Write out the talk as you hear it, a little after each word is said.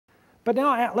But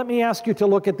now let me ask you to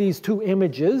look at these two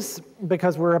images,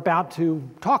 because we're about to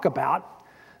talk about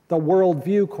the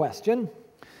worldview question.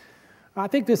 I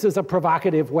think this is a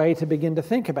provocative way to begin to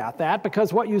think about that,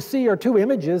 because what you see are two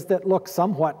images that look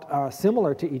somewhat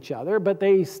similar to each other, but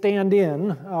they stand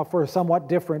in for somewhat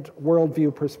different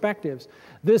worldview perspectives.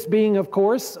 This being, of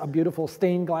course, a beautiful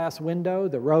stained glass window,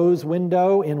 the rose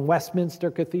window in Westminster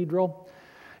Cathedral.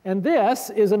 And this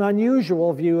is an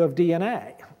unusual view of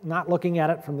DNA, not looking at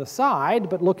it from the side,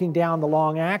 but looking down the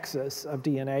long axis of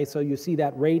DNA, so you see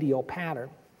that radial pattern.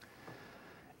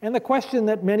 And the question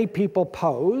that many people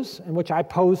pose, and which I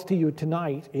pose to you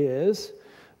tonight, is,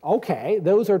 okay,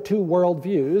 those are two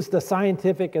worldviews, the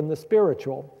scientific and the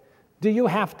spiritual. Do you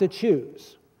have to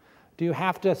choose? Do you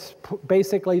have to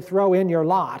basically throw in your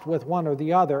lot with one or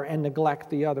the other and neglect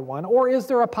the other one? Or is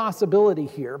there a possibility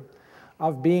here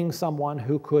of being someone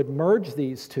who could merge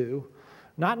these two,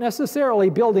 not necessarily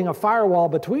building a firewall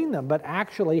between them, but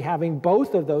actually having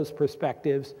both of those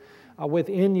perspectives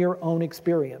within your own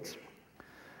experience?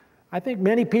 I think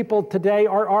many people today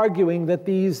are arguing that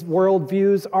these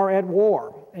worldviews are at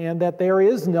war and that there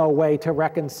is no way to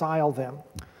reconcile them.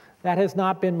 That has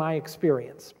not been my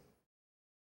experience.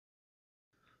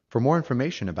 For more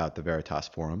information about the Veritas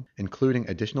Forum, including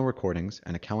additional recordings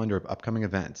and a calendar of upcoming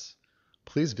events,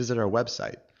 please visit our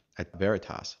website at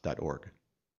veritas.org.